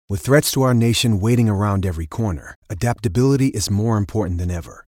With threats to our nation waiting around every corner, adaptability is more important than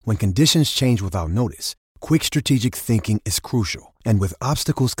ever. When conditions change without notice, quick strategic thinking is crucial. And with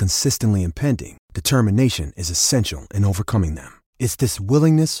obstacles consistently impending, determination is essential in overcoming them. It's this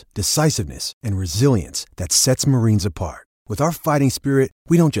willingness, decisiveness, and resilience that sets Marines apart. With our fighting spirit,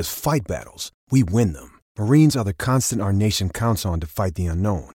 we don't just fight battles, we win them. Marines are the constant our nation counts on to fight the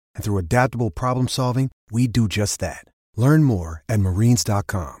unknown. And through adaptable problem solving, we do just that. Learn more at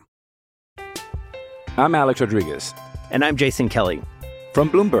marines.com. I'm Alex Rodriguez. And I'm Jason Kelly. From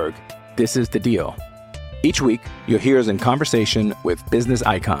Bloomberg, this is The Deal. Each week, you'll hear us in conversation with business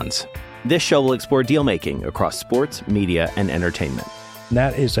icons. This show will explore deal-making across sports, media, and entertainment.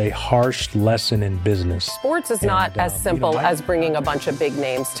 That is a harsh lesson in business. Sports is not as simple as bringing a bunch of big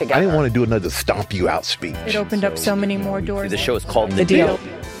names together. I didn't want to do another stomp you out speech. It opened up so many more doors. The show is called The Deal.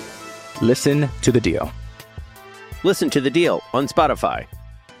 Listen to The Deal. Listen to The Deal on Spotify.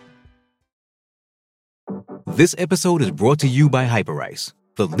 This episode is brought to you by Hyperice,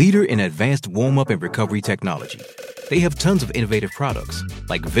 the leader in advanced warm-up and recovery technology. They have tons of innovative products,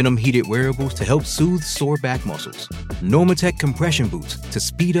 like Venom-heated wearables to help soothe sore back muscles, Normatec compression boots to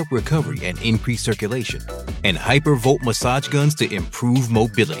speed up recovery and increase circulation, and Hypervolt massage guns to improve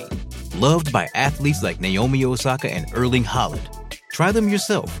mobility. Loved by athletes like Naomi Osaka and Erling Haaland. Try them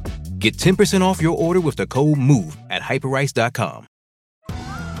yourself. Get 10% off your order with the code MOVE at Hyperice.com.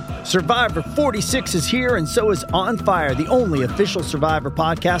 Survivor 46 is here, and so is On Fire, the only official Survivor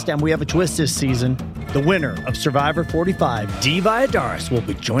podcast, and we have a twist this season. The winner of Survivor 45, Dee Valladares, will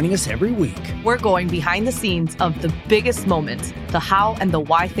be joining us every week. We're going behind the scenes of the biggest moments, the how and the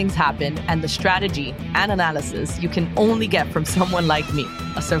why things happen, and the strategy and analysis you can only get from someone like me,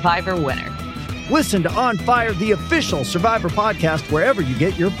 a Survivor winner. Listen to On Fire, the official Survivor podcast, wherever you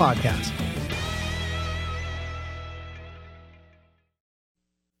get your podcasts.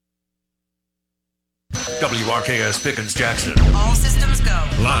 WRKS Pickens Jackson. All systems go.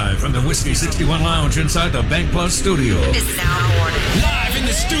 Live from the Whiskey 61 Lounge inside the Bank Plus studio. Is now warning. Live in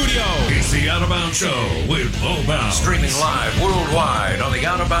the studio. It's the Out of Bounds Show with Bo Bounds. Streaming live worldwide on the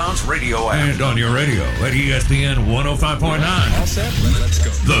Out of Bounds radio app. And on your radio at ESPN 105.9. All set? Let's go.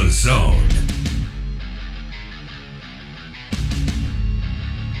 The Zone.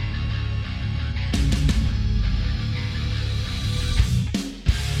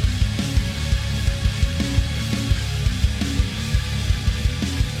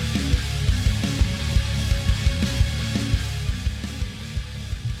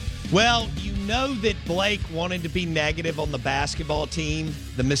 Well, you know that Blake wanted to be negative on the basketball team,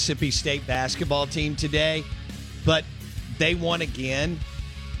 the Mississippi State basketball team today, but they won again.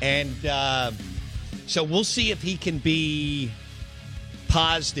 And so we'll see if he can be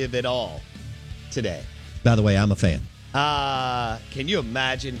positive at all today. By the way, I'm a fan. Can you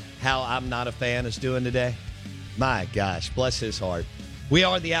imagine how I'm not a fan is doing today? My gosh, bless his heart. We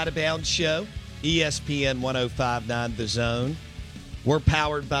are the Out of Bounds Show, ESPN 105.9 The Zone. We're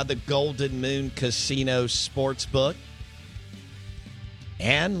powered by the Golden Moon Casino Sportsbook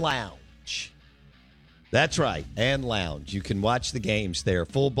and Lounge. That's right, and Lounge. You can watch the games there.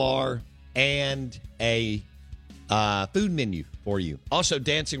 Full bar and a food menu for you. Also,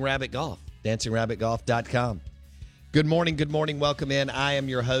 Dancing Rabbit Golf, dancingrabbitgolf.com. Good morning. Welcome in. I am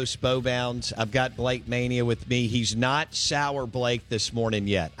your host, Bo Bounds. I've got Blake Mania with me. He's not sour Blake this morning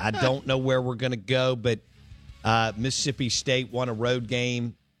yet. I don't know where we're going to go, but Mississippi State won a road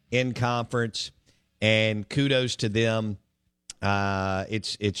game in conference, and kudos to them.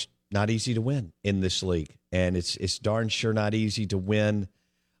 It's not easy to win in this league, and it's darn sure not easy to win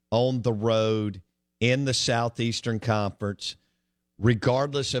on the road in the Southeastern Conference,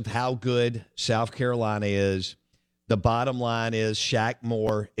 regardless of how good South Carolina is. The bottom line is Shaq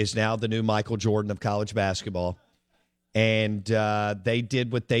Moore is now the new Michael Jordan of college basketball, and they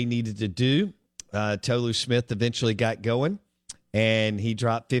did what they needed to do. Tolu Smith eventually got going, and he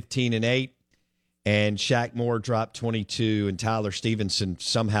dropped 15 and 8, and Shaq Moore dropped 22, and Tyler Stevenson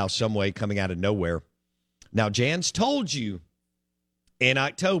somehow, some way coming out of nowhere. Now, Jans told you in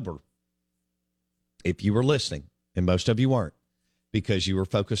October, if you were listening, and most of you weren't because you were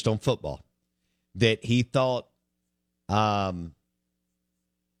focused on football, that he thought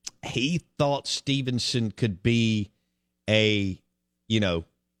Stevenson could be a,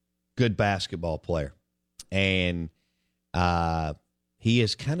 good basketball player. And he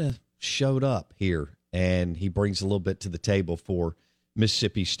has kind of showed up here, and he brings a little bit to the table for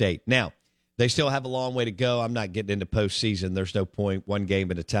Mississippi State. Now, they still have a long way to go. I'm not getting into postseason. There's no point, one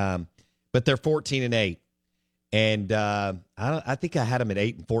game at a time. But they're 14 and 8. And I think I had them at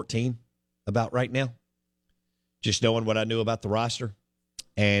 8 and 14 about right now, just knowing what I knew about the roster.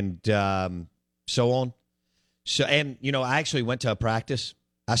 and so on. So, and, I actually went to a practice.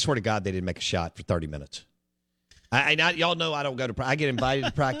 I swear to God, they didn't make a shot for 30 minutes. Y'all know I don't go to practice. I get invited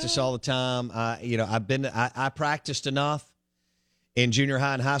to practice all the time. I practiced enough in junior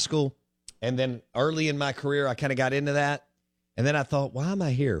high and high school. And then early in my career, I kind of got into that. And then I thought, why am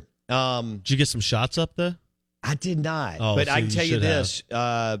I here? Did you get some shots up there? I did not. Oh, but so I can tell you this.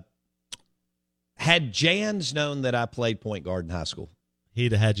 have. Had Jans known that I played point guard in high school,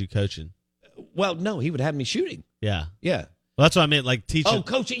 he'd have had you coaching. Well, no, he would have me shooting. Yeah. Yeah. Well, that's what I meant, like teaching. Oh,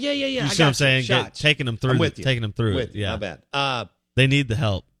 coaching. Yeah. You see what I'm saying? Taking them through. I'm with you. Taking them through. With you. Yeah. My bad. They need the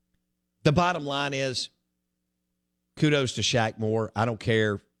help. The bottom line is, kudos to Shaq Moore. I don't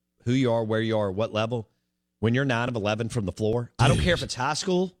care who you are, where you are, what level. When you're 9 of 11 from the floor, I don't care if it's high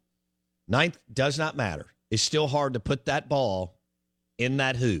school. 9th does not matter. It's still hard to put that ball in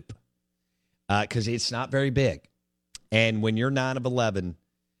that hoop because it's not very big. And when you're 9 of 11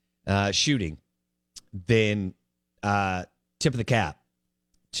 shooting, then tip of the cap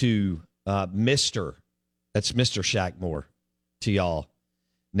to Mr. Shaq Moore to y'all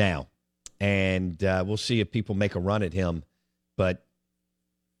now. And we'll see if people make a run at him. But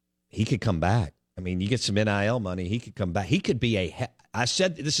he could come back. I mean, you get some NIL money, he could come back. He could be I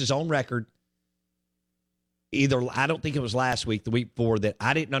said this is on record. I don't think it was last week, the week before, that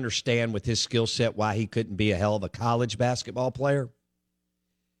I didn't understand with his skill set why he couldn't be a hell of a college basketball player.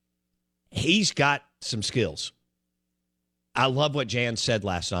 He's got some skills. I love what Jan said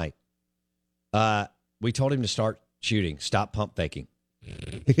last night. We told him to start shooting, stop pump faking.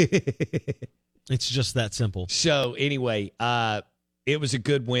 It's just that simple. So anyway, it was a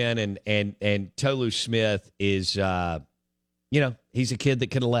good win, and Tolu Smith is, he's a kid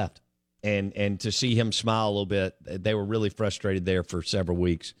that could have left, and to see him smile a little bit, they were really frustrated there for several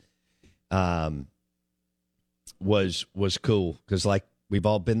weeks. Was cool because like we've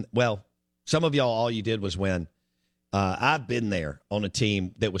all been. Well, some of y'all, all you did was win. I've been there on a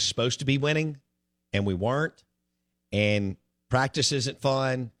team that was supposed to be winning, and we weren't, and practice isn't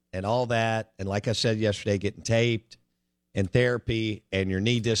fun and all that, and like I said yesterday, getting taped and therapy and your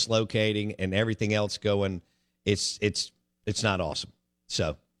knee dislocating and everything else going, it's not awesome.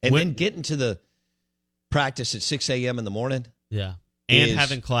 So, and then getting to the practice at 6 a.m. in the morning. Yeah. And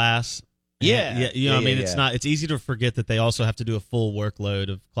having class. Yeah. It's easy to forget that they also have to do a full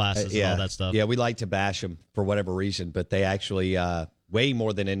workload of classes and all that stuff. Yeah, we like to bash them for whatever reason, but they actually, way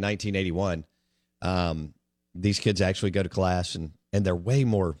more than in 1981, these kids actually go to class and they're way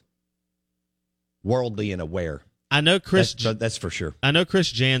more worldly and aware. I know Chris. That's for sure. I know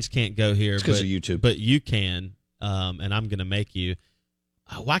Chris Jans can't go here because of YouTube, but you can, and I'm going to make you.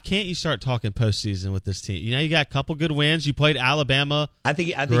 Why can't you start talking postseason with this team? You got a couple good wins. You played Alabama. I think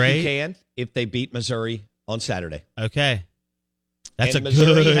you can if they beat Missouri on Saturday. Okay, that's and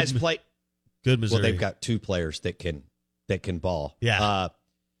Missouri has played good. Missouri. Well, they've got two players that can ball. Yeah,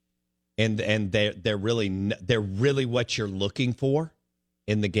 and they're really what you're looking for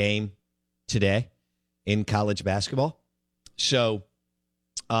in the game today in college basketball. So,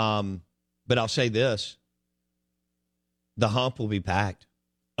 but I'll say this: the hump will be packed.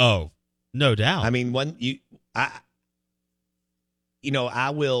 Oh, no doubt. I mean, I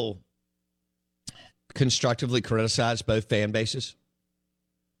will constructively criticize both fan bases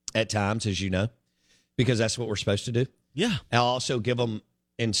at times, as you know, because that's what we're supposed to do. Yeah. I'll also give them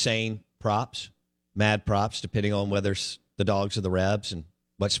insane props, mad props, depending on whether it's the Dogs or the Rebs and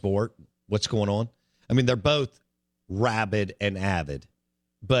what sport, what's going on. I mean, they're both rabid and avid,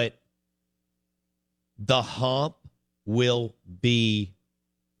 but the hump will be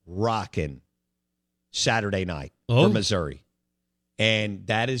rocking Saturday night for Missouri. And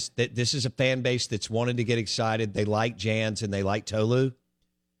this is a fan base that's wanted to get excited. They like Jans and they like Tolu.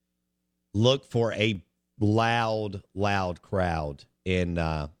 Look for a loud crowd in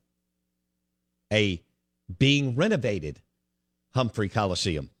a being renovated Humphrey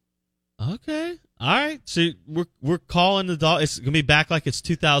Coliseum. Okay. All right. So we're calling the dog. It's going to be back like it's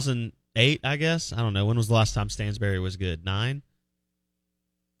 2008, I guess. I don't know. When was the last time Stansbury was good? 9?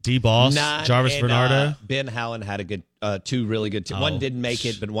 D-Boss, Jarvis Bernardo. Ben Howland had a good, two really good teams. One didn't make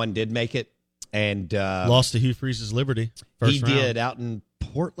it, but one did make it. And lost to Hugh Freeze's Liberty. He did out in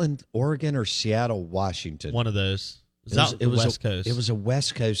Portland, Oregon, or Seattle, Washington. One of those. It was West Coast. It was a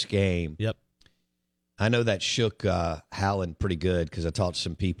West Coast game. Yep. I know that shook Howland pretty good because I talked to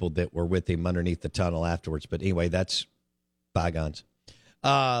some people that were with him underneath the tunnel afterwards. But anyway, that's bygones.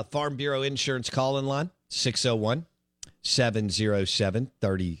 Farm Bureau Insurance call-in line,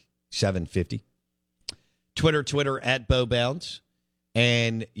 601-707-3750. Twitter at Bo Bounds.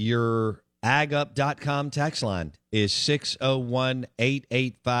 And your AgUp.com text line is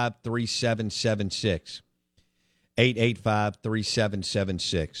 601-885-3776.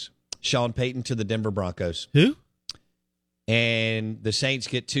 885-3776. Sean Payton to the Denver Broncos. Who? And the Saints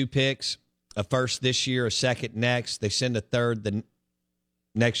get 2 picks, a first this year, a second next. They send a third the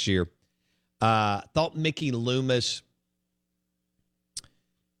next year. Thought Mickey Loomis,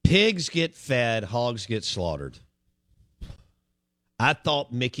 pigs get fed, hogs get slaughtered. I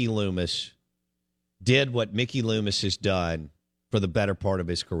thought Mickey Loomis did what Mickey Loomis has done for the better part of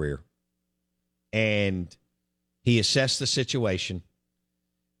his career. And he assessed the situation,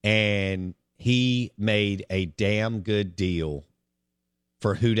 and he made a damn good deal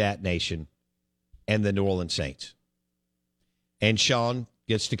for Who Dat Nation and the New Orleans Saints. And Sean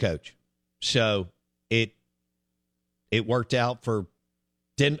gets to coach. So it worked out for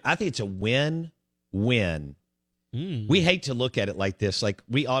Denver. I think it's a win-win. We hate to look at it like this. Like,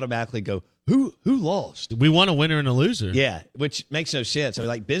 we automatically go, who lost? We want a winner and a loser. Yeah, which makes no sense. I mean,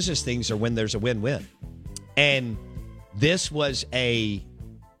 like, business things are when there's a win-win. And this was a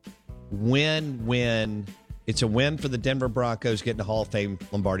win-win. It's a win for the Denver Broncos getting a Hall of Fame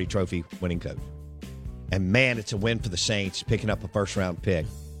Lombardi Trophy winning coach. And, man, it's a win for the Saints picking up a first-round pick.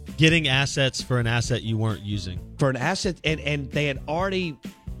 Getting assets for an asset you weren't using. For an asset, and they had already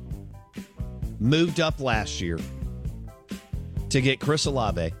moved up last year to get Chris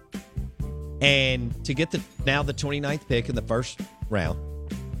Olave and to get now the 29th pick in the first round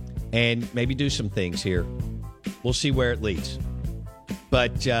and maybe do some things here. We'll see where it leads.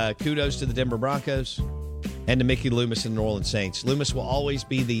 But kudos to the Denver Broncos and to Mickey Loomis and the New Orleans Saints. Loomis will always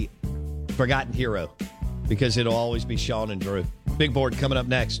be the forgotten hero because it'll always be Sean and Drew. Big Board coming up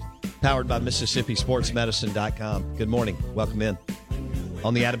next, powered by MississippiSportsMedicine.com. Good morning. Welcome in.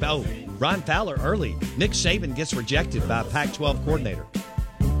 On the Adamo, Ron Fowler early. Nick Saban gets rejected by a Pac-12 coordinator.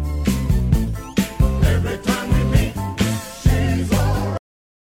 Every time we meet, she's all right.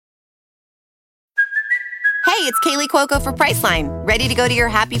 Hey, it's Kaylee Cuoco for Priceline. Ready to go to your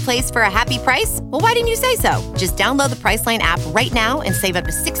happy place for a happy price? Well, why didn't you say so? Just download the Priceline app right now and save up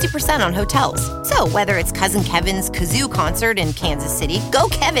to 60% on hotels. So whether it's Cousin Kevin's Kazoo Concert in Kansas City, go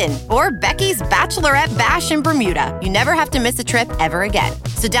Kevin, or Becky's Bachelorette Bash in Bermuda, you never have to miss a trip ever again.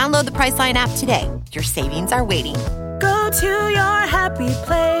 So download the Priceline app today. Your savings are waiting. Go to your happy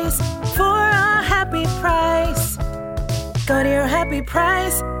place for a happy price. Go to your happy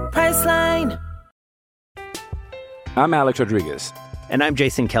price, Priceline. I'm Alex Rodriguez. And I'm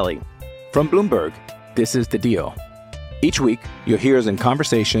Jason Kelly. From Bloomberg, this is The Deal. Each week, you'll hear us in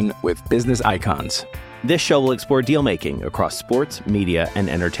conversation with business icons. This show will explore deal-making across sports, media, and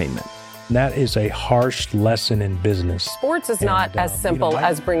entertainment. That is a harsh lesson in business. Sports is not as simple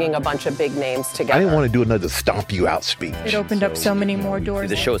as bringing a bunch of big names together. I didn't want to do another stomp you out speech. It opened up so many more doors.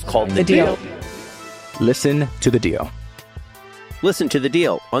 The show is called The Deal. Listen to The Deal. Listen to The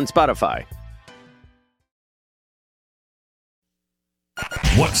Deal on Spotify.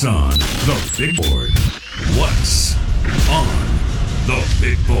 What's on the big board? What's on the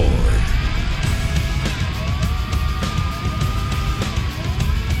big board?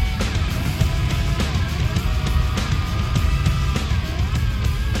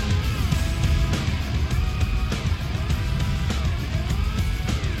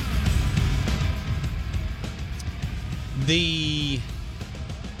 The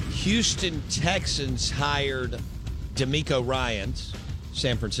Houston Texans hired DeMeco Ryans,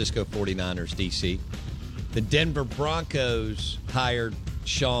 San Francisco 49ers, D.C. The Denver Broncos hired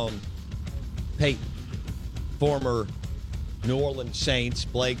Sean Payton, former New Orleans Saints,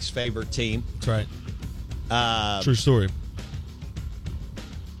 Blake's favorite team. That's right. True story.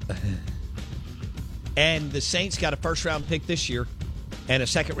 And the Saints got a first-round pick this year and a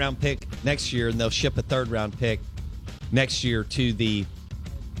second-round pick next year, and they'll ship a third-round pick next year to the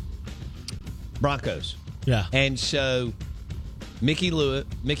Broncos. Yeah. And so Mickey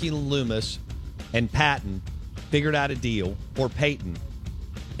Loomis and Patton figured out a deal for Payton.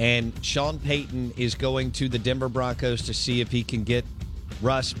 And Sean Payton is going to the Denver Broncos to see if he can get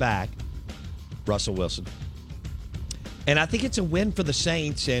Russ back, Russell Wilson. And I think it's a win for the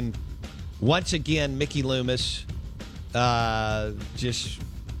Saints. And once again, Mickey Loomis,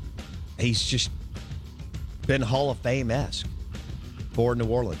 he's just been Hall of Fame-esque for New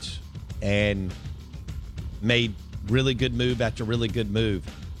Orleans and made really good move after really good move.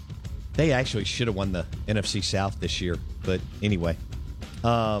 They actually should have won the NFC South this year, but anyway.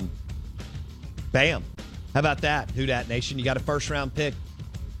 Bam. How about that, Who Dat Nation? You got a first-round pick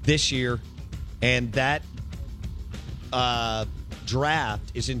this year, and that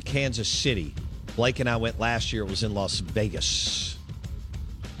draft is in Kansas City. Blake and I went last year. It was in Las Vegas.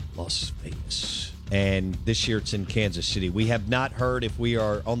 Las Vegas. And this year it's in Kansas City. We have not heard if we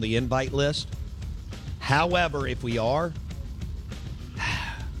are on the invite list. However, if we are,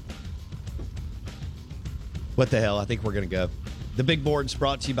 what the hell? I think we're going to go. The Big Board's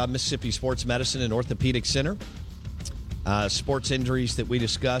brought to you by Mississippi Sports Medicine and Orthopedic Center. Sports injuries that we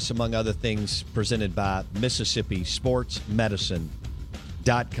discuss, among other things, presented by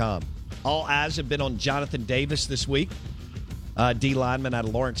MississippiSportsMedicine.com. All eyes have been on Jonathan Davis this week, D lineman out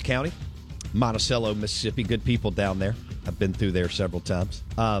of Lawrence County, Monticello, Mississippi. Good people down there. I've been through there several times.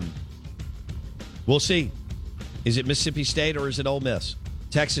 We'll see. Is it Mississippi State or is it Ole Miss?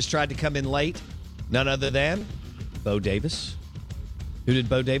 Texas tried to come in late. None other than Bo Davis. Who did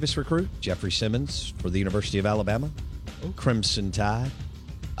Bo Davis recruit? Jeffrey Simmons for the University of Alabama. Crimson Tide.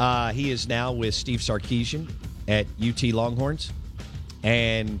 He is now with Steve Sarkisian at UT Longhorns,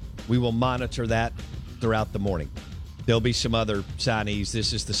 and we will monitor that throughout the morning. There'll be some other signees.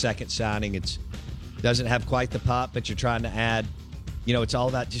 This is the second signing. It doesn't have quite the pop, but you're trying to add. You know, it's all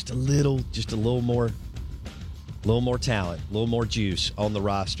about just a little more talent, a little more juice on the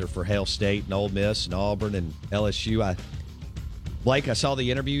roster for Hail State and Ole Miss and Auburn and LSU. Blake, I saw the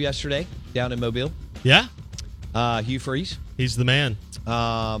interview yesterday down in Mobile. Yeah. Hugh Freeze. He's the man.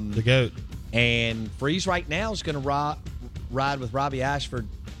 The GOAT. And Freeze right now is going to ride with Robbie Ashford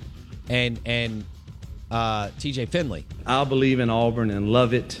and TJ Finley. I'll believe in Auburn and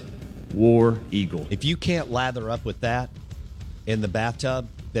love it. War Eagle. If you can't lather up with that in the bathtub,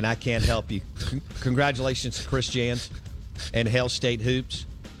 then I can't help you. Congratulations to Chris Jans and Hail State Hoops,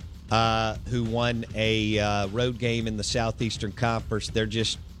 who won a road game in the Southeastern Conference. They're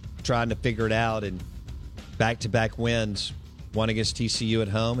just trying to figure it out, and back-to-back wins, one against TCU at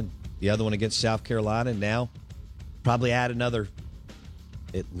home and the other one against South Carolina, and now probably add another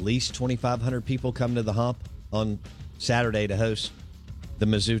at least 2,500 people come to the hump on Saturday to host the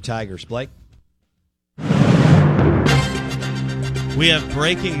Mizzou Tigers. Blake? We have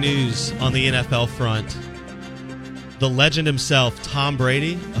breaking news on the NFL front. The legend himself, Tom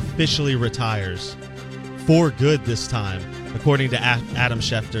Brady, officially retires. For good this time, according to Adam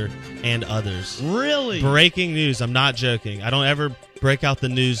Schefter and others. Really? Breaking news. I'm not joking. I don't ever break out the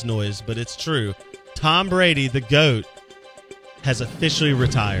news noise, but it's true. Tom Brady, the GOAT, has officially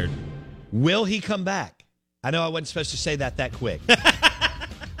retired. Will he come back? I know I wasn't supposed to say that quick.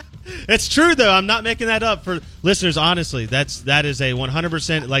 It's true, though. I'm not making that up for listeners. Honestly, that is a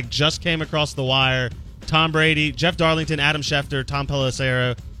 100%, like, just came across the wire. Tom Brady, Jeff Darlington, Adam Schefter, Tom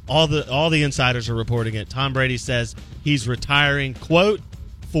Pelissero, all the insiders are reporting it. Tom Brady says he's retiring, quote,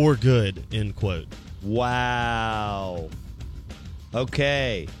 for good, end quote. Wow.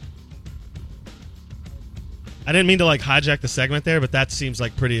 Okay. I didn't mean to hijack the segment there, but that seems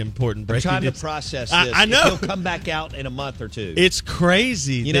like pretty important. I'm trying to process this. I know. He'll come back out in a month or two. It's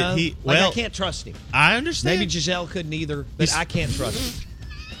crazy. You know? I can't trust him. I understand. Maybe Giselle couldn't either, but I can't trust him.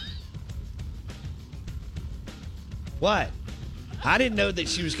 What? I didn't know that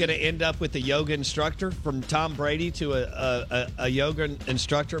she was going to end up with a yoga instructor, from Tom Brady to a yoga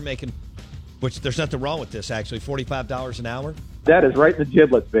instructor making, which there's nothing wrong with this, actually, $45 an hour. That is right in the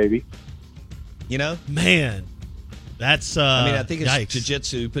giblets, baby. You know? Man, that's I think it's yikes.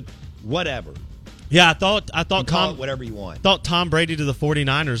 jiu-jitsu, but whatever. Yeah, I thought call it whatever you want. Thought Tom Brady to the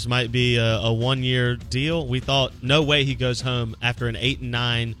 49ers might be a one-year deal. We thought no way he goes home after an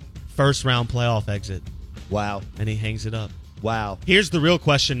 8-9 first-round playoff exit. Wow. And he hangs it up. Wow. Here's the real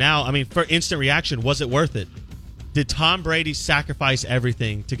question now. I mean, for instant reaction, was it worth it? Did Tom Brady sacrifice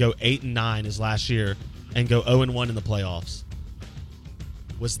everything to go 8-9 his last year and go 0-1 in the playoffs?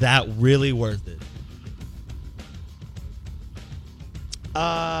 Was that really worth it?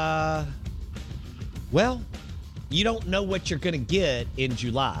 Well, you don't know what you're going to get in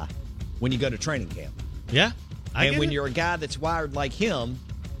July when you go to training camp. Yeah. And when you're a guy that's wired like him,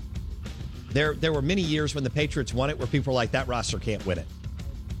 there were many years when the Patriots won it where people were like, that roster can't win it.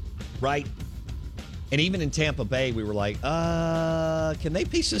 Right? And even in Tampa Bay, we were like, can they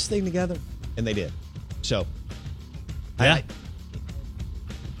piece this thing together? And they did. So, yeah.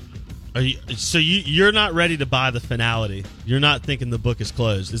 You're not ready to buy the finality. You're not thinking the book is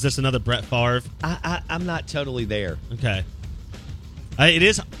closed. Is this another Brett Favre? I'm not totally there. Okay. It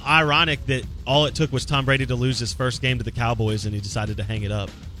is ironic that all it took was Tom Brady to lose his first game to the Cowboys and he decided to hang it up.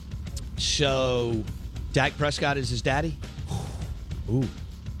 So, Dak Prescott is his daddy? Ooh,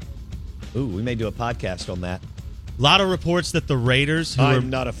 we may do a podcast on that. A lot of reports that the Raiders,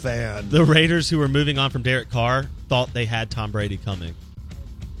 I'm not a fan. The Raiders, who were moving on from Derek Carr, thought they had Tom Brady coming.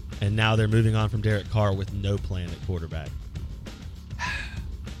 And now they're moving on from Derek Carr with no plan at quarterback.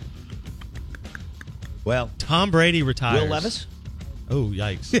 Well, Tom Brady retires. Will Levis? Oh,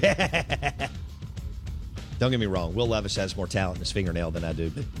 yikes. Don't get me wrong. Will Levis has more talent in his fingernail than I do,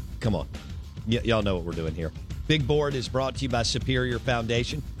 but come on. Y'all know what we're doing here. Big Board is brought to you by Superior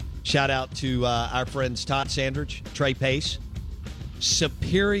Foundation. Shout out to our friends Todd Sandridge, Trey Pace.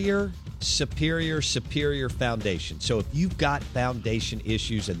 Superior Foundation. So if you've got foundation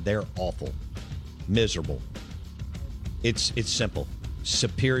issues and they're awful, miserable, it's simple.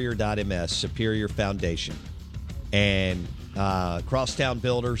 Superior.ms, Superior Foundation. And Crosstown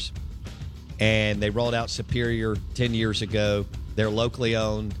Builders, and they rolled out Superior 10 years ago. They're locally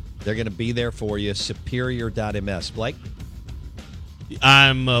owned. They're going to be there for you. Superior.ms. Blake?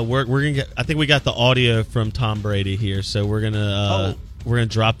 We're gonna get. I think we got the audio from Tom Brady here, so we're gonna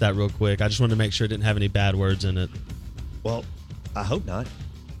drop that real quick. I just wanted to make sure it didn't have any bad words in it. Well, I hope not.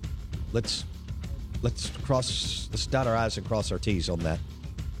 Let's dot our I's and cross our T's on that.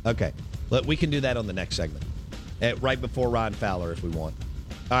 Okay, we can do that on the next segment, right before Ron Fowler if we want.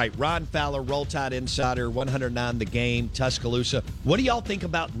 All right, Ron Fowler, Roll Tide Insider, 109 The Game, Tuscaloosa. What do y'all think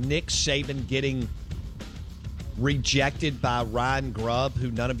about Nick Saban getting rejected by Ryan Grubb, who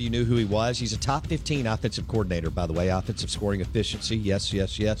none of you knew who he was? He's a top 15 offensive coordinator, by the way, offensive scoring efficiency. Yes.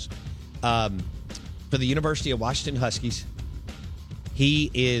 For the University of Washington Huskies, he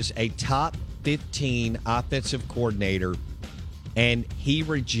is a top 15 offensive coordinator, and he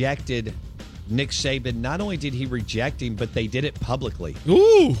rejected Nick Saban. Not only did he reject him, but they did it publicly.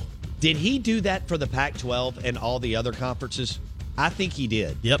 Ooh. Did he do that for the Pac-12 and all the other conferences? I think he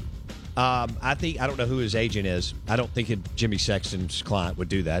did. Yep. I don't know who his agent is. I don't think Jimmy Sexton's client would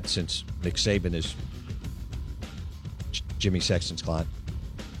do that, since Nick Saban is Jimmy Sexton's client.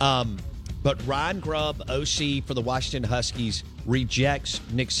 But Ryan Grubb, OC for the Washington Huskies, rejects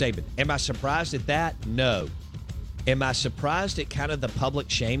Nick Saban. Am I surprised at that? No. Am I surprised at kind of the public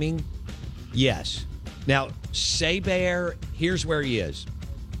shaming? Yes. Now, Saban, here's where he is.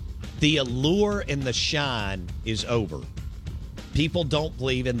 The allure and the shine is over. People don't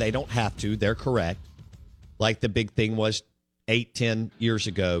believe, and they don't have to. They're correct. Like the big thing was 8-10 years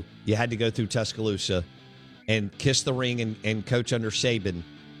ago. You had to go through Tuscaloosa and kiss the ring and coach under Saban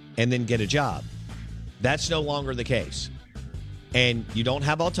and then get a job. That's no longer the case. And you don't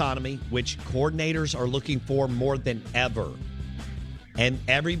have autonomy, which coordinators are looking for more than ever. And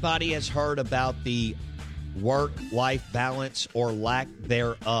everybody has heard about the work-life balance or lack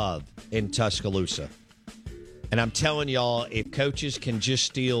thereof in Tuscaloosa. And I'm telling y'all, if coaches can just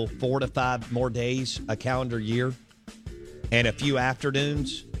steal 4 to 5 more days a calendar year and a few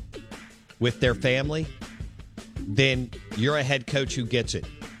afternoons with their family, then you're a head coach who gets it.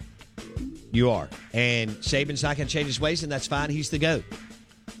 You are. And Saban's not going to change his ways, and that's fine. He's the GOAT.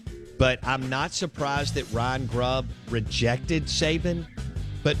 But I'm not surprised that Ryan Grubb rejected Saban.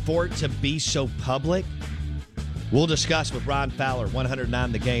 But for it to be so public, we'll discuss with Ron Fowler,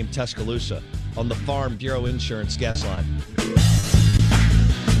 109 The Game, Tuscaloosa, on the Farm Bureau Insurance guest line.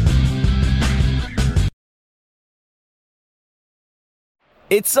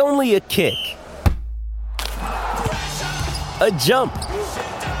 It's only a kick, a jump,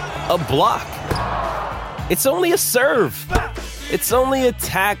 a block. It's only a serve. It's only a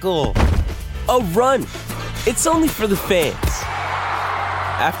tackle, a run. It's only for the fans.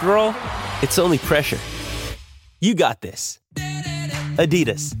 After all, it's only pressure. You got this.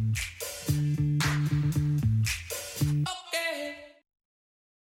 Adidas.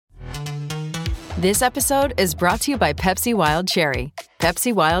 This episode is brought to you by Pepsi Wild Cherry.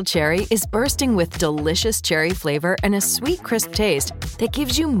 Pepsi Wild Cherry is bursting with delicious cherry flavor and a sweet, crisp taste that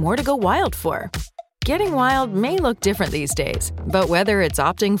gives you more to go wild for. Getting wild may look different these days, but whether it's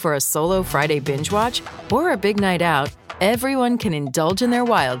opting for a solo Friday binge watch or a big night out, everyone can indulge in their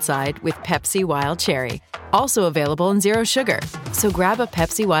wild side with Pepsi Wild Cherry. Also available in Zero Sugar. So grab a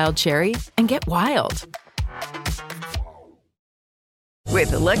Pepsi Wild Cherry and get wild.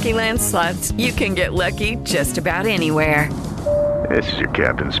 With the Lucky Land Slots, you can get lucky just about anywhere. This is your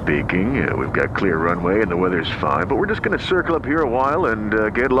captain speaking. We've got clear runway and the weather's fine, but we're just going to circle up here a while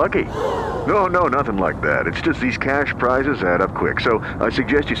and get lucky. No, nothing like that. It's just these cash prizes add up quick. So I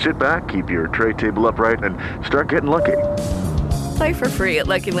suggest you sit back, keep your tray table upright, and start getting lucky. Play for free at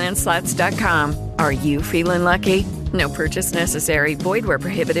LuckyLandSlots.com. Are you feeling lucky? No purchase necessary. Void where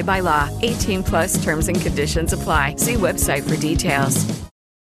prohibited by law. 18 plus terms and conditions apply. See website for details.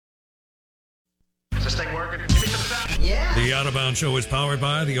 Is this thing working? Yeah. The Out of Bounds Show is powered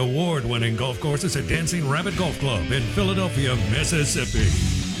by the award-winning golf courses at Dancing Rabbit Golf Club in Philadelphia, Mississippi.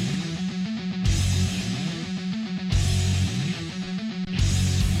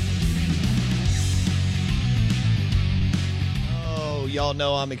 Oh, y'all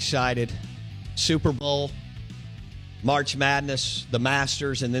know I'm excited. Super Bowl March Madness, the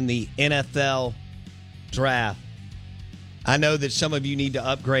Masters, and then the NFL Draft. I know that some of you need to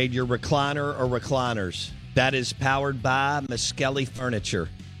upgrade your recliner or recliners. That is powered by Miskelly Furniture.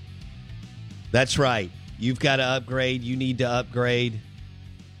 That's right. You've got to upgrade. You need to upgrade.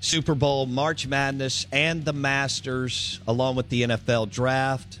 Super Bowl, March Madness, and the Masters, along with the NFL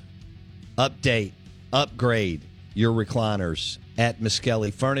Draft. Update, upgrade your recliners at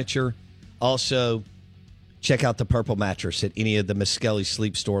Miskelly Furniture. Also, check out the Purple Mattress at any of the Miskelly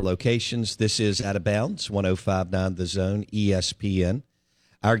Sleep Store locations. This is Out of Bounds, 105.9 The Zone, ESPN.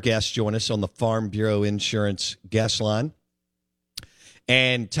 Our guests join us on the Farm Bureau Insurance guest line.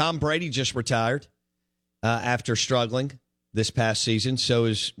 And Tom Brady just retired after struggling this past season. So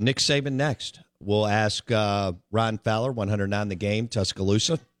is Nick Saban next. We'll ask Ryan Fowler, 109 The Game,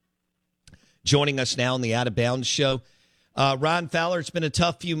 Tuscaloosa. Joining us now on the Out of Bounds show. Ryan Fowler, it's been a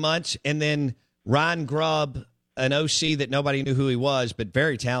tough few months. And then Ryan Grubb, an OC that nobody knew who he was, but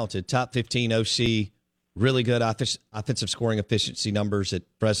very talented, top 15 OC, really good offensive scoring efficiency numbers at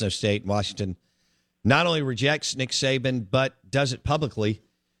Fresno State and Washington. Not only rejects Nick Saban, but does it publicly.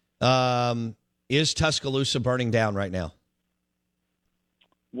 Is Tuscaloosa burning down right now?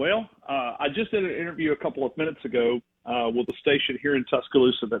 Well, I just did an interview a couple of minutes ago with a station here in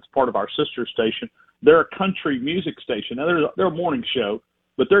Tuscaloosa that's part of our sister station. They're a country music station. Now, they're a morning show,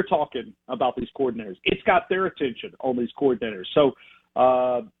 but they're talking about these coordinators. It's got their attention on these coordinators. So,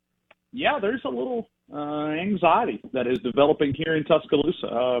 there's a little anxiety that is developing here in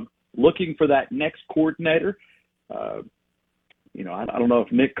Tuscaloosa, looking for that next coordinator. I don't know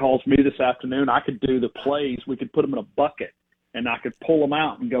if Nick calls me this afternoon. I could do the plays. We could put them in a bucket, and I could pull them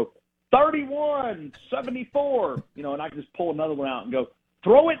out and go 31-74, and I could just pull another one out and go,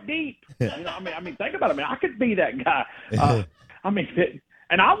 throw it deep. Think about it. I could be that guy.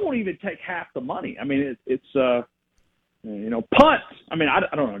 And I won't even take half the money. It's punts. I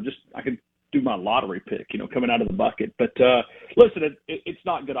don't know. I could do my lottery pick, coming out of the bucket. But listen, it's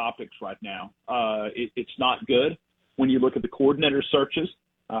not good optics right now. It's not good when you look at the coordinator searches.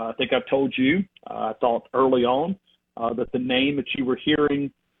 I think I've told you, I thought early on that the name that you were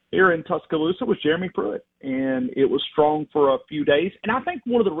hearing here in Tuscaloosa was Jeremy Pruitt, and it was strong for a few days. And I think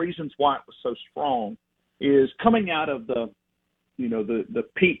one of the reasons why it was so strong is coming out of the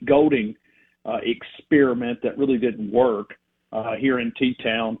Pete Golding experiment that really didn't work here in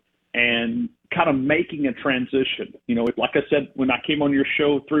T-Town, and kind of making a transition. Like I said when I came on your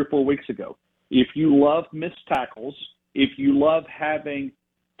show 3 or 4 weeks ago, if you love missed tackles, if you love having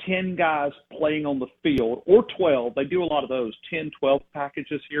 10 guys playing on the field, or 12, they do a lot of those 10, 12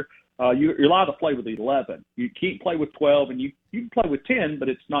 packages here. You're allowed to play with 11. You can't play with 12, and you can play with 10, but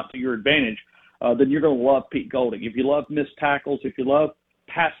it's not to your advantage. Then you're going to love Pete Golding. If you love missed tackles, if you love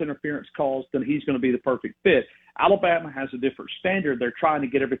pass interference calls, then he's going to be the perfect fit. Alabama has a different standard. They're trying to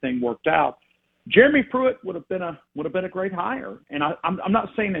get everything worked out. Jeremy Pruitt would have been a great hire, and I'm not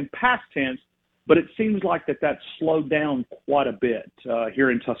saying in past tense, but it seems like that's slowed down quite a bit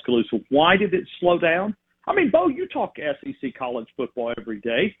here in Tuscaloosa. Why did it slow down? Bo, you talk SEC college football every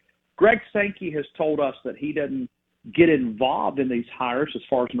day. Greg Sankey has told us that he doesn't get involved in these hires as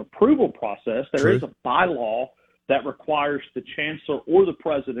far as an approval process. There is a bylaw that requires the chancellor or the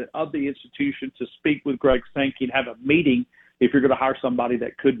president of the institution to speak with Greg Sankey and have a meeting if you're going to hire somebody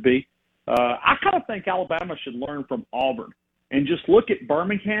that could be. I kind of think Alabama should learn from Auburn and just look at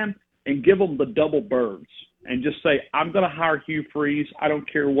Birmingham and give them the double birds and just say, I'm going to hire Hugh Freeze. I don't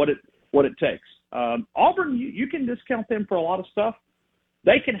care what it takes. Auburn, you can discount them for a lot of stuff.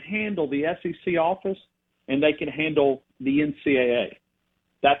 They can handle the SEC office, and they can handle the NCAA.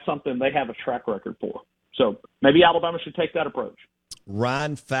 That's something they have a track record for. So maybe Alabama should take that approach.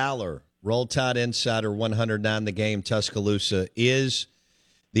 Ryan Fowler, Roll Tide Insider, 109 The Game, Tuscaloosa. Is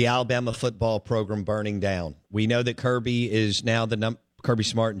the Alabama football program burning down? We know that Kirby is now Kirby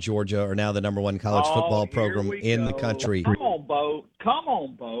Smart and Georgia are now the number one college football program in the country. Come on, Bo. Come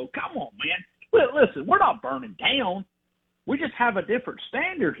on, man. Listen, we're not burning down. We just have a different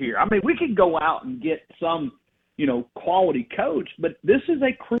standard here. We can go out and get some, quality coach, but this is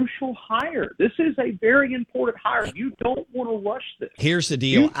a crucial hire. This is a very important hire. You don't want to rush this. Here's the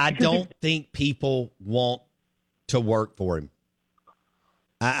deal. I don't think people want to work for him.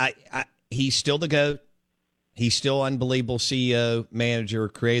 He's still the GOAT. He's still unbelievable CEO, manager,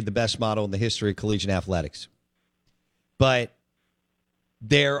 created the best model in the history of collegiate athletics. But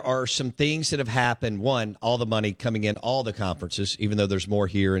there are some things that have happened. One, all the money coming in, all the conferences, even though there's more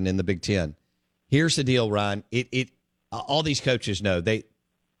here and in the Big Ten. Here's the deal, Ryan. All these coaches know they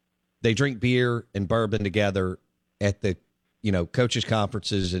drink beer and bourbon together at the coaches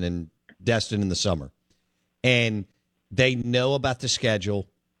conferences and in Destin in the summer. And They know about the schedule,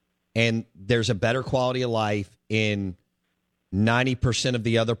 and there's a better quality of life in 90% of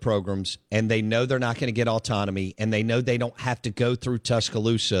the other programs, and they know they're not going to get autonomy, and they know they don't have to go through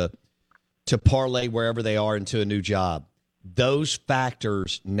Tuscaloosa to parlay wherever they are into a new job. Those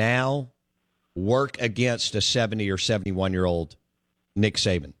factors now work against a 70 or 71-year-old Nick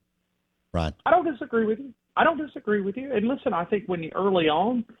Saban. Ryan? I don't disagree with you. And listen, I think early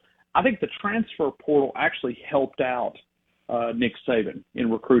on, I think the transfer portal actually helped out Nick Saban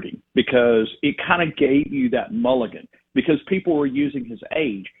in recruiting because it kind of gave you that mulligan because people were using his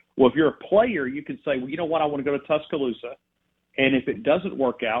age. Well, if you're a player, you can say, well, you know what, I want to go to Tuscaloosa. And if it doesn't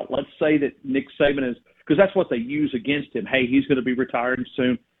work out, let's say that Nick Saban is – because that's what they use against him. Hey, he's going to be retiring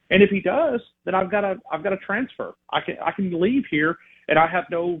soon. And if he does, then I've got to transfer. I can leave here, and I have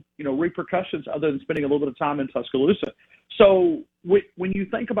no repercussions other than spending a little bit of time in Tuscaloosa. So when you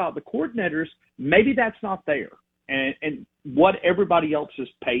think about the coordinators, maybe that's not there. And what everybody else is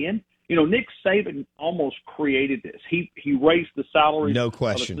paying, Nick Saban almost created this. He raised the salaries no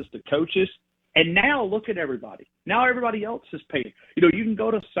question. of assistant coaches. And now look at everybody. Now everybody else is paying. You can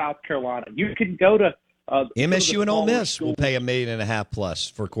go to South Carolina. You can go to MSU and Ole Miss will pay $1.5 million plus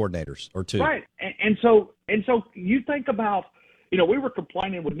for coordinators or two. Right. And so you think about, we were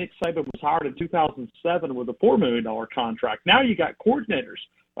complaining when Nick Saban was hired in 2007 with a $4 million contract. Now you got coordinators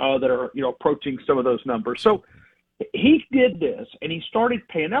that are, approaching some of those numbers. So he did this and he started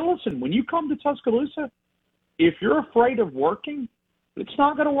paying. Now listen, when you come to Tuscaloosa, if you're afraid of working, it's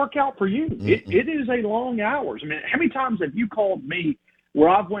not going to work out for you. It is a long hours. I mean, how many times have you called me where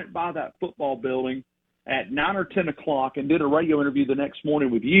I've went by that football building at 9 or 10 o'clock and did a radio interview the next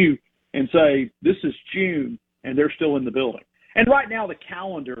morning with you and say, this is June, and they're still in the building. And right now the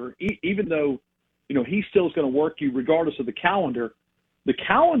calendar, even though, he still is going to work you regardless of the calendar in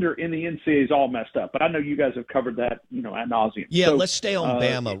the NCAA is all messed up. But I know you guys have covered that, ad nauseum. Yeah, so, let's stay on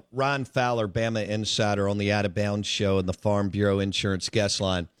Bama. Ron Fowler, Bama Insider on the Out of Bounds show and the Farm Bureau Insurance guest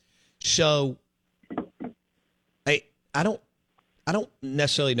line. So I don't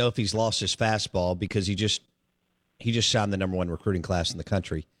necessarily know if he's lost his fastball because he just signed the number one recruiting class in the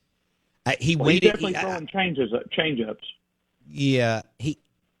country. He's definitely throwing change-ups. Yeah,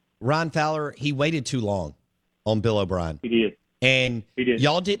 Ron Fowler, he waited too long on Bill O'Brien. He did. And he did.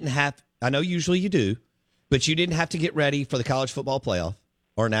 Y'all didn't have, I know usually you do, but you didn't have to get ready for the college football playoff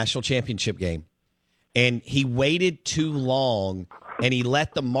or a national championship game. And he waited too long, and he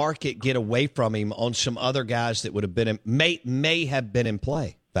let the market get away from him on some other guys that would have been may have been in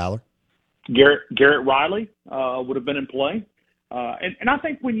play. Fowler? Garrett Riley would have been in play. And I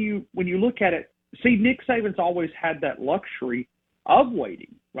think when you look at it, see, Nick Saban's always had that luxury of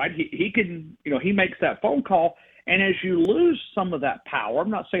waiting, right? He can, he makes that phone call. And as you lose some of that power, I'm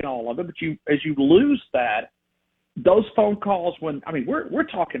not saying all of it, but as you lose that, those phone calls we're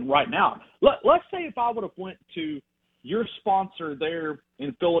talking right now. Let's say if I would have went to your sponsor there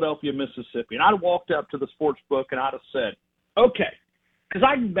in Philadelphia, Mississippi, and I'd walked up to the sports book and I'd have said, okay, because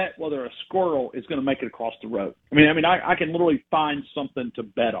I can bet whether a squirrel is going to make it across the road. I can literally find something to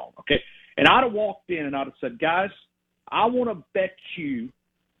bet on, okay? And I'd have walked in and I'd have said, guys, I want to bet you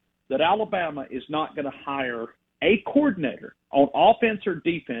that Alabama is not going to hire a coordinator on offense or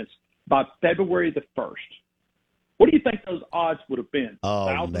defense by February the 1st. What do you think those odds would have been? Oh,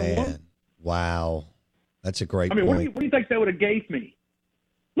 1,001? man. Wow. That's a great point. What do you think they would have gave me?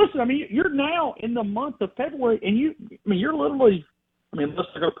 Listen, you're now in the month of February, and you're literally, unless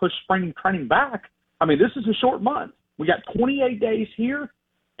they're going to push spring training back, this is a short month. We got 28 days here,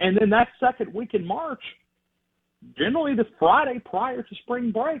 and then that second week in March, generally the Friday prior to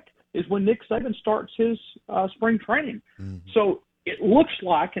spring break, is when Nick Saban starts his spring training. Mm-hmm. So it looks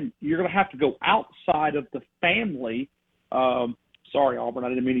like, and you're going to have to go outside of the family. Sorry, Auburn, I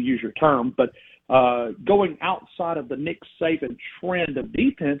didn't mean to use your term, but going outside of the Nick Saban trend of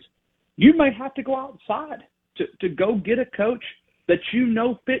defense, you may have to go outside to go get a coach that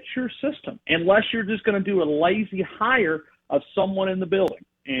fits your system, unless you're just going to do a lazy hire of someone in the building.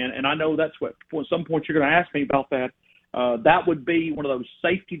 And I know that's what, at some point, you're going to ask me about that. That would be one of those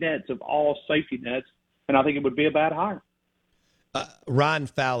safety nets of all safety nets, and I think it would be a bad hire. Ron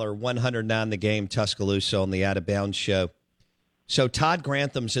Fowler, 109 The Game, Tuscaloosa on the Out of Bounds show. So Todd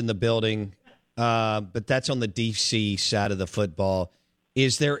Grantham's in the building, but that's on the DC side of the football.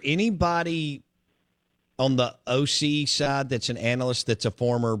 Is there anybody on the OC side that's an analyst that's a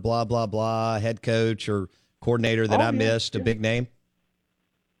former blah, blah, blah head coach or coordinator that I missed, a big name?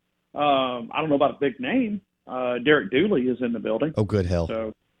 I don't know about a big name. Derek Dooley is in the building. Oh, good hell.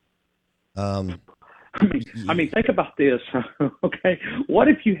 So, think about this. Okay, what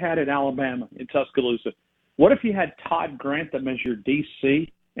if you had at Alabama in Tuscaloosa? What if you had Todd Grantham as your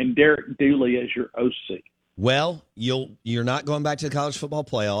DC and Derek Dooley as your OC? Well, you're not going back to the college football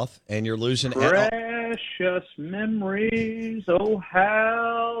playoff, and you're losing. Precious memories, oh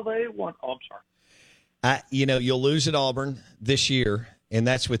how they want. Oh, I'm sorry. You'll lose at Auburn this year, and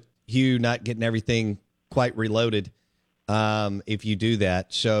that's with Hugh not getting everything quite reloaded. If you do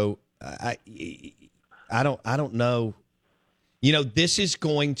that, so I don't know.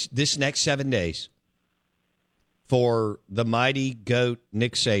 This next 7 days for the mighty GOAT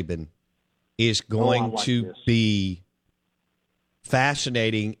Nick Saban is going to be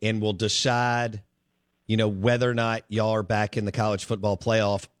fascinating, and will decide, whether or not y'all are back in the college football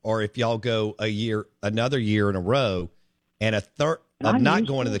playoff, or if y'all go another year in a row, and a third of not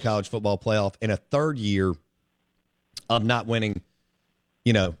going to the college football playoff, and a third year of not winning,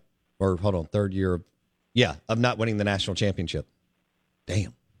 third year of not winning the national championship.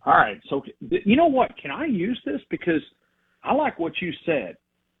 Damn. All right. So, you know what? Can I use this? Because I like what you said.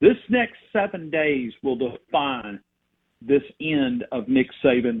 This next 7 days will define this end of Nick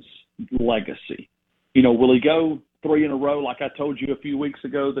Saban's legacy. Will he go 3 in a row like I told you a few weeks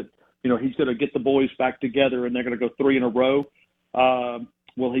ago that, he's going to get the boys back together and they're going to go 3 in a row?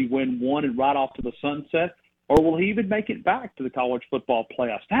 Will he win one and ride off to the sunset? Or will he even make it back to the college football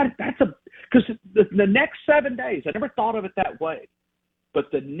playoffs? Because the next 7 days, I never thought of it that way. But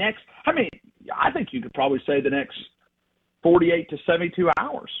I think you could probably say the next 48 to 72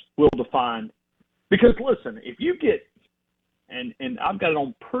 hours will define. Because, listen, if you get, and I've got it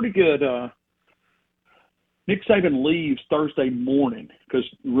on pretty good, Nick Saban leaves Thursday morning because,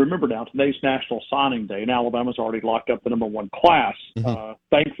 remember now, today's National Signing Day, and Alabama's already locked up the number 1 class. Mm-hmm.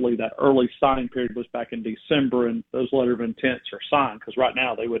 Thankfully, that early signing period was back in December, and those letter of intents are signed because right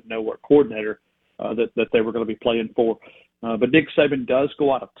now they wouldn't know what coordinator that they were going to be playing for. But Nick Saban does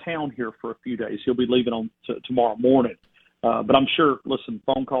go out of town here for a few days. He'll be leaving on tomorrow morning. But I'm sure, listen,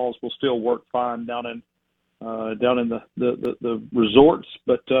 phone calls will still work fine down in the resorts.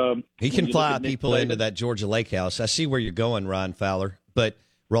 But he can fly people into that Georgia Lake House. I see where you're going, Ron Fowler, but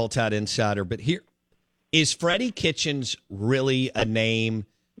Roll Tide Insider. But here, is Freddie Kitchens really a name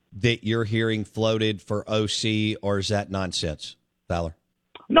that you're hearing floated for OC, or is that nonsense, Fowler?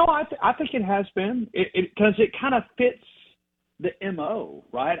 No, I think it has been because it kind of fits the MO,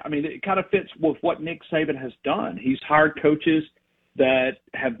 right? I mean, it kind of fits with what Nick Saban has done. He's hired coaches that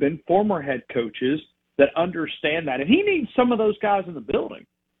have been former head coaches that understand that. And he needs some of those guys in the building.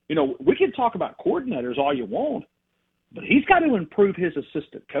 We can talk about coordinators all you want, but he's got to improve his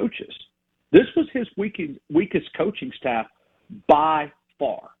assistant coaches. This was his weakest coaching staff by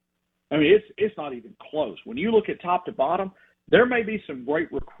far. I mean, it's not even close. When you look at top to bottom, there may be some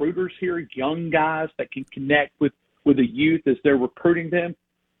great recruiters here, young guys that can connect with the youth as they're recruiting them.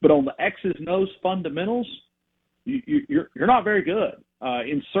 But on the X's and O's fundamentals, you're not very good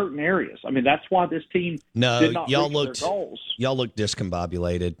in certain areas. I mean, that's why this team did not reach their goals. Y'all looked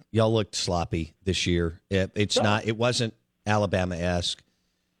discombobulated. Y'all looked sloppy this year. It wasn't Alabama-esque.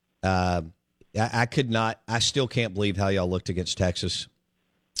 I still can't believe how y'all looked against Texas.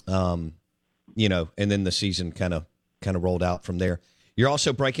 And then the season kind of rolled out from there. You're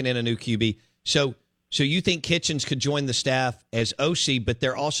also breaking in a new QB. So you think Kitchens could join the staff as OC, but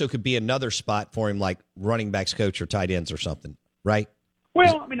there also could be another spot for him, like running backs coach or tight ends or something, right?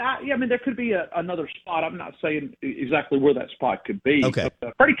 Well, I mean, there could be another spot. I'm not saying exactly where that spot could be. Okay.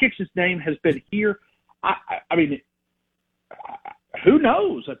 But, Freddie Kitchens' name has been here. I mean, who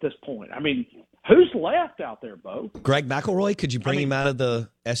knows at this point? I mean, who's left out there, Bo? Greg McElroy? Could you bring him out of the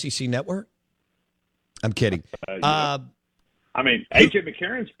SEC network? I'm kidding. I mean, A.J.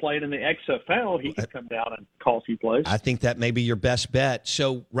 McCarron's playing in the XFL. He could come down and call a few plays. I think that may be your best bet.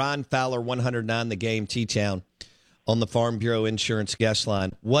 So, Ron Fowler, 109 The Game, T-Town, on the Farm Bureau Insurance guest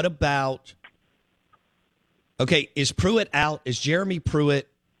line. What about – okay, is Pruitt out? Is Jeremy Pruitt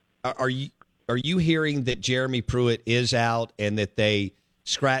 – are you hearing that Jeremy Pruitt is out and that they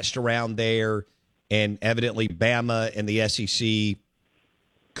scratched around there and evidently Bama and the SEC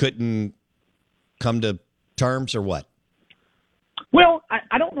couldn't come to terms or what? Well,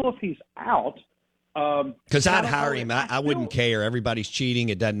 I don't know if he's out. Because I'd hire him. I wouldn't care. Everybody's cheating.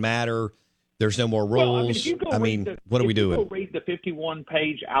 It doesn't matter. There's no more rules. What are we doing? If you go read the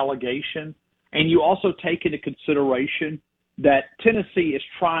 51-page allegation, and you also take into consideration that Tennessee is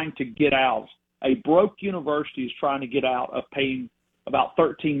trying to get out, a broke university is trying to get out of paying about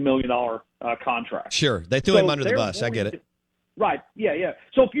 $13 million contract. Sure. They threw him under the bus. I get it. Right. Yeah.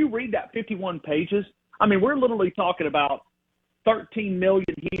 So if you read that 51 pages, I mean, we're literally talking about $13 million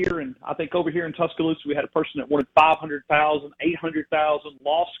here, and I think over here in Tuscaloosa we had a person that wanted $500,000, $800,000,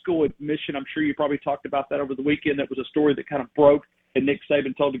 law school admission. I'm sure you probably talked about that over the weekend. That was a story that kind of broke, and Nick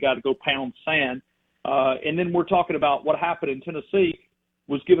Saban told the guy to go pound sand. And then we're talking about what happened in Tennessee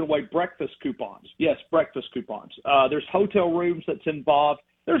was giving away breakfast coupons. Yes, breakfast coupons. There's hotel rooms that's involved.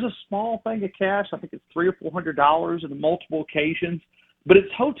 There's a small thing of cash. I think it's $300 or $400 in multiple occasions, but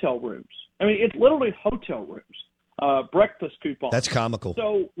it's hotel rooms. I mean, it's literally hotel rooms, breakfast coupons. That's comical.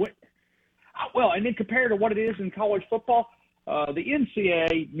 So, well, and then compared to what it is in college football, the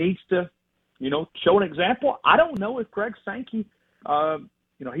NCAA needs to, show an example. I don't know if Greg Sankey,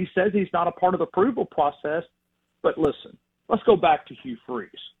 he says he's not a part of the approval process, but listen, let's go back to Hugh Freeze.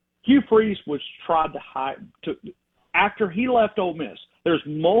 Hugh Freeze was tried to hide after he left Ole Miss. There's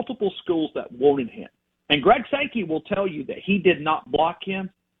multiple schools that wanted him. And Greg Sankey will tell you that he did not block him.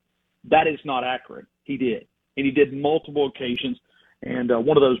 That is not accurate. He did. And he did multiple occasions, and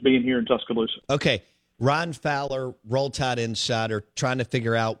one of those being here in Tuscaloosa. Okay. Ron Fowler, Roll Tide Insider, trying to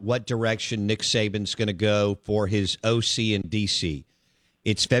figure out what direction Nick Saban's going to go for his OC in D.C.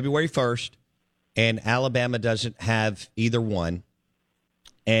 It's February 1st, and Alabama doesn't have either one.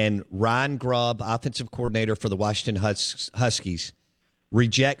 And Ryan Grubb, offensive coordinator for the Washington Huskies,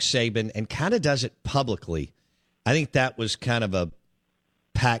 rejects Saban and kind of does it publicly. I think that was kind of a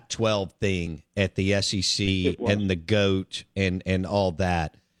Pac-12 thing at the SEC and the GOAT and all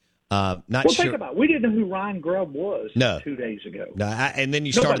that. Think about it. We didn't know who Ryan Grubb was 2 days ago. No, and then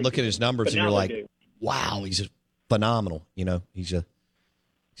you started looking at his numbers and you're like, wow, he's phenomenal. He's a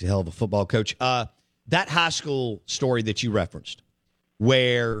hell of a football coach. That high school story that you referenced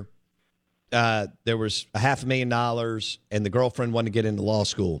where there was $500,000 and the girlfriend wanted to get into law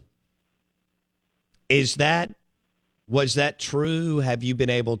school. Was that true? Have you been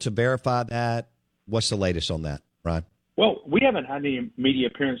able to verify that? What's the latest on that, Ryan? Well, we haven't had any media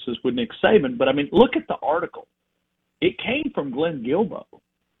appearances with Nick Saban, but, look at the article. It came from Glenn Guilbeau.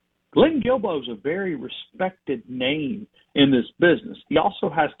 Glenn Guilbeau is a very respected name in this business. He also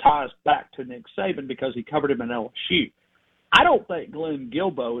has ties back to Nick Saban because he covered him in LSU. I don't think Glenn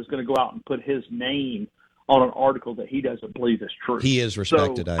Guilbeau is going to go out and put his name on an article that he doesn't believe is true. He is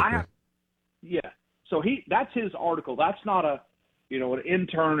respected, I agree. Yeah. So that's his article. That's not an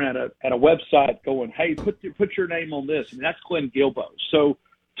intern at a website going, hey, put your name on this. That's Glenn Guilbeau. So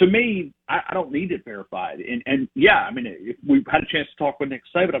to me, I don't need it verified. And if we had a chance to talk with Nick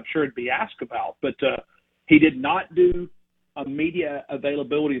Saban, I'm sure it'd be asked about. But he did not do a media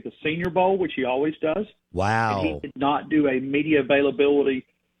availability at the Senior Bowl, which he always does. Wow. And he did not do a media availability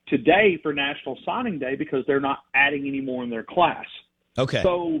today for National Signing Day because they're not adding any more in their class. Okay.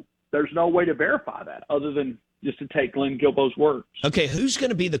 So there's no way to verify that other than just to take Glenn Guilbeau's words. Okay, who's going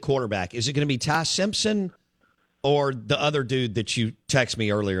to be the quarterback? Is it going to be Ty Simpson or the other dude that you texted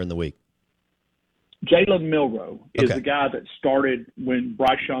me earlier in the week? Jalen Milroe is the guy that started when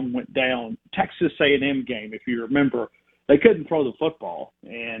Bryce Young went down. Texas A&M game, if you remember, they couldn't throw the football,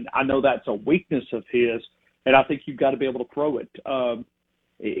 and I know that's a weakness of his, and I think you've got to be able to throw it.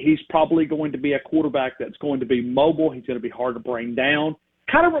 He's probably going to be a quarterback that's going to be mobile. He's going to be hard to bring down.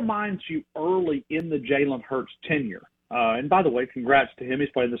 Kind of reminds you early in the Jalen Hurts tenure. And by the way, congrats to him. He's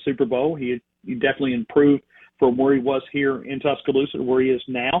playing the Super Bowl. He definitely improved from where he was here in Tuscaloosa to where he is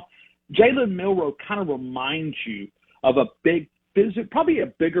now. Jalen Milroe kind of reminds you of probably a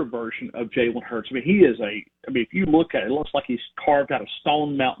bigger version of Jalen Hurts. He is if you look at it, it looks like he's carved out of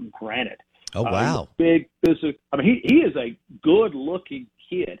Stone Mountain granite. Oh, wow. Big physical. he is a good-looking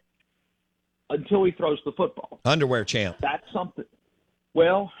kid until he throws the football. Underwear champ. That's something.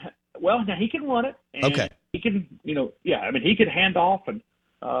 Well, now he can run it. And okay. He can, he can hand off and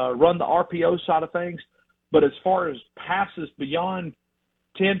run the RPO side of things. But as far as passes beyond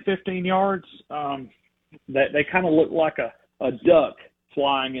 10, 15 yards, they kind of look like a duck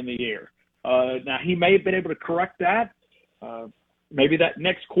flying in the air. Now, he may have been able to correct that. Maybe that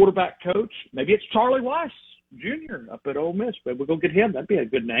next quarterback coach, maybe it's Charlie Weiss Jr. up at Ole Miss. Maybe we'll go get him. That'd be a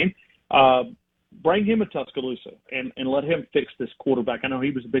good name. Bring him to Tuscaloosa and let him fix this quarterback. I know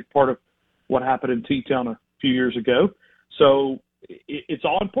he was a big part of what happened in T-Town a few years ago. So it's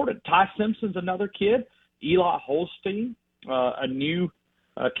all important. Ty Simpson's another kid. Eli Holstein, a new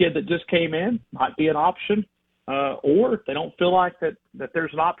kid that just came in, might be an option. Or if they don't feel like that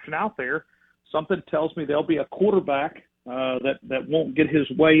there's an option out there, something tells me there'll be a quarterback that won't get his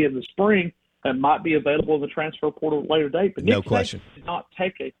way in the spring and might be available in the transfer portal at a later date. But no question.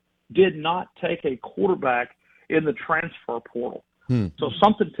 Did not take a quarterback in the transfer portal. So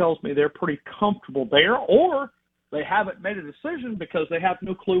something tells me they're pretty comfortable there, or they haven't made a decision because they have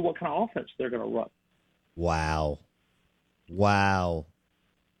no clue what kind of offense they're going to run. Wow. Wow.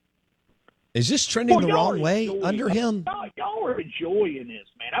 Is this trending the wrong way under him? Y'all are enjoying this,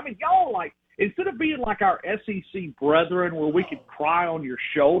 man. I mean, y'all like, instead of being like our SEC brethren where we could cry on your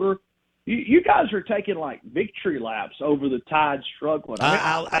shoulder, you guys are taking like victory laps over the Tide struggling.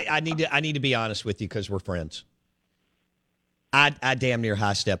 I need to be honest with you because we're friends. I damn near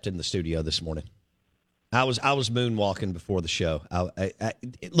high stepped in the studio this morning. I was moonwalking before the show.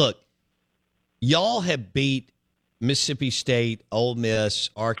 Look, y'all have beat Mississippi State, Ole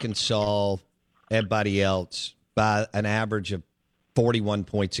Miss, Arkansas, everybody else by an average of 41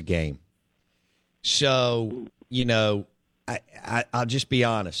 points a game. So, you know, I'll just be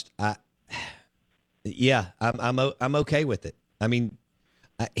honest. I'm okay with it. I mean,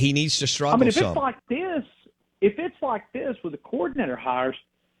 he needs to struggle. I mean, if some. it's like this with the coordinator hires,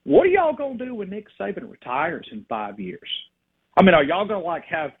 what are y'all gonna do when Nick Saban retires in 5 years? I mean, are y'all gonna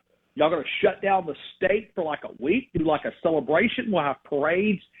y'all gonna shut down the state for like a week, do like a celebration? We'll have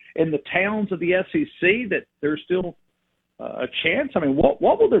parades in the towns of the SEC that there's still a chance. I mean, what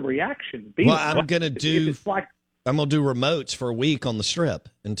will the reaction be? Well, I'm gonna do remotes for a week on the Strip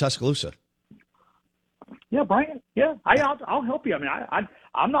in Tuscaloosa. Yeah, bring it. Yeah, I'll help you. I mean,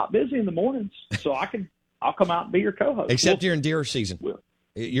 I'm not busy in the mornings, so I'll come out and be your co-host. Except during deer season.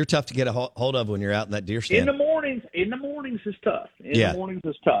 You're tough to get a hold of when you're out in that deer stand. In the mornings is tough. The mornings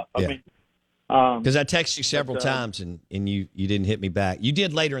is tough. I mean, because I texted you several times and you didn't hit me back. You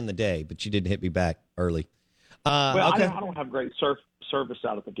did later in the day, but you didn't hit me back early. Okay. I don't have great service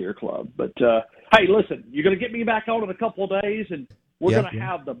out at the Deer Club, but hey, listen, you're going to get me back on in a couple of days, and we're going to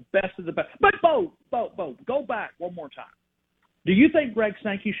have the best of the best. But Bo, go back one more time. Do you think Greg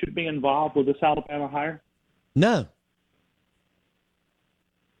Sankey should be involved with this Alabama hire? No.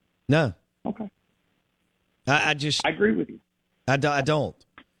 Okay. I agree with you. I don't.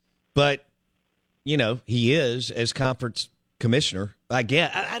 But, you know, he is as conference commissioner. I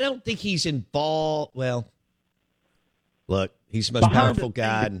don't think he's involved. Well, look, he's the most powerful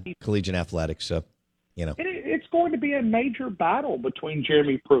guy in collegiate athletics. So, you know. It's going to be a major battle between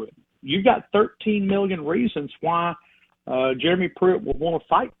Jeremy Pruitt. You've got 13 million reasons why Jeremy Pruitt will want to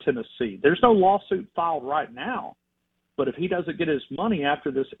fight Tennessee. There's no lawsuit filed right now. But if he doesn't get his money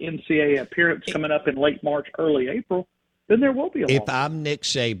after this NCAA appearance coming up in late March, early April, then there will be a lawsuit. If I'm Nick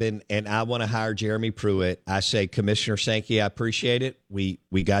Saban and I want to hire Jeremy Pruitt, I say, Commissioner Sankey, I appreciate it. We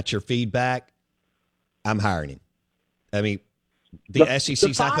got your feedback. I'm hiring him. I mean, the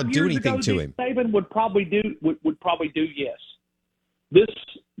SEC's not going to do anything to him. Saban would probably do yes.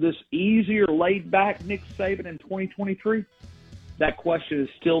 This easier, laid back Nick Saban in 2023. That question is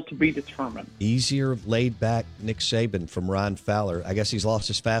still to be determined. Easier, laid-back Nick Saban from Ryan Fowler. I guess he's lost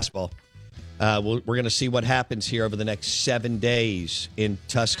his fastball. We're going to see what happens here over the next 7 days in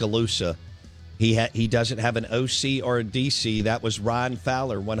Tuscaloosa. He doesn't have an OC or a DC. That was Ryan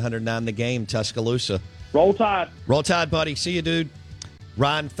Fowler, 109 the game, Tuscaloosa. Roll Tide. Roll Tide, buddy. See you, dude.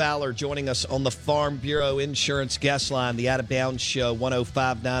 Ryan Fowler joining us on the Farm Bureau Insurance Guest Line, the Out of Bounds Show,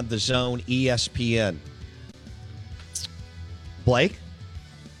 105.9 The Zone, ESPN. Blake,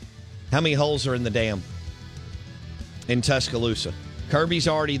 how many holes are in the dam in Tuscaloosa? Kirby's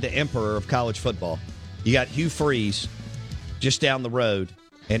already the emperor of college football. You got Hugh Freeze just down the road,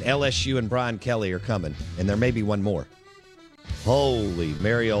 and LSU and Brian Kelly are coming, and there may be one more. Holy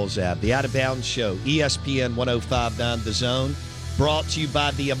Mary Olzab. The Out of Bounds Show, ESPN 105.9 The Zone, brought to you by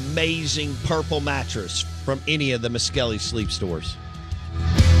the amazing Purple Mattress from any of the Muskelly sleep stores.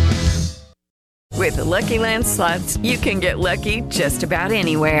 With the Lucky Land Slots, you can get lucky just about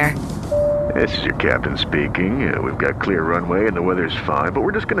anywhere. This is your captain speaking. We've got clear runway and the weather's fine, but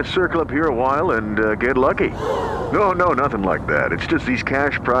we're just going to circle up here a while and get lucky. No, nothing like that. It's just these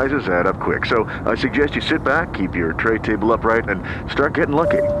cash prizes add up quick. So I suggest you sit back, keep your tray table upright, and start getting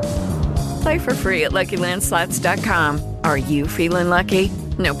lucky. Play for free at LuckyLandSlots.com. Are you feeling lucky?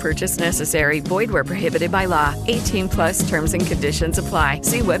 No purchase necessary. Void where prohibited by law. 18+ terms and conditions apply.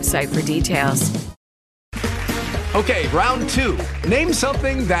 See website for details. Okay, round two. Name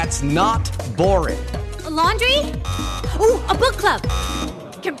something that's not boring. A laundry? Ooh, a book club.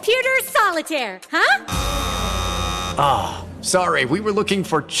 Computer solitaire, huh? Ah, sorry. We were looking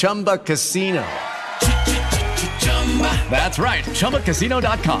for Chumba Casino. That's right.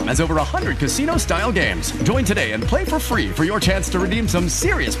 ChumbaCasino.com has over 100 casino-style games. Join today and play for free for your chance to redeem some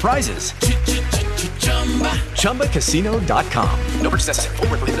serious prizes. ChumbaCasino.com. No purchase necessary. Void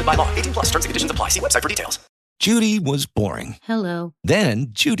where prohibited by law. 18+ terms and conditions apply. See website for details. Judy was boring. Hello. Then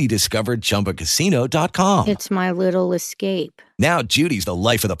Judy discovered ChumbaCasino.com. It's my little escape. Now Judy's the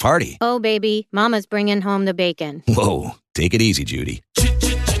life of the party. Oh, baby, mama's bringing home the bacon. Whoa, take it easy, Judy.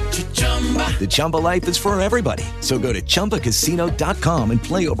 The Chumba life is for everybody. So go to ChumbaCasino.com and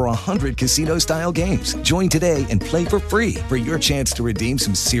play over 100 casino-style games. Join today and play for free for your chance to redeem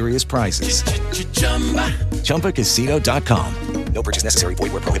some serious prizes. ChumbaCasino.com. No purchase necessary.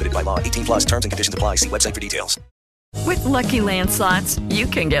 Void where prohibited by law. 18 plus terms and conditions apply. See website for details. With Lucky Land Slots, you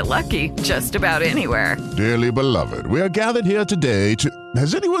can get lucky just about anywhere. Dearly beloved, we are gathered here today to...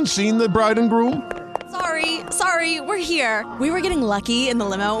 Has anyone seen the bride and groom? Sorry, we're here. We were getting lucky in the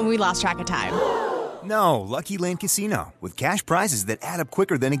limo and we lost track of time. No, Lucky Land Casino, with cash prizes that add up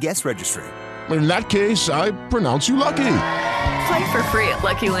quicker than a guest registry. In that case, I pronounce you lucky. Play for free at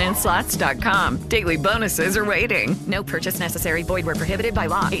LuckyLandSlots.com. Daily bonuses are waiting. No purchase necessary. Void where prohibited by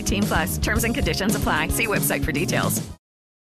law. 18 plus. Terms and conditions apply. See website for details.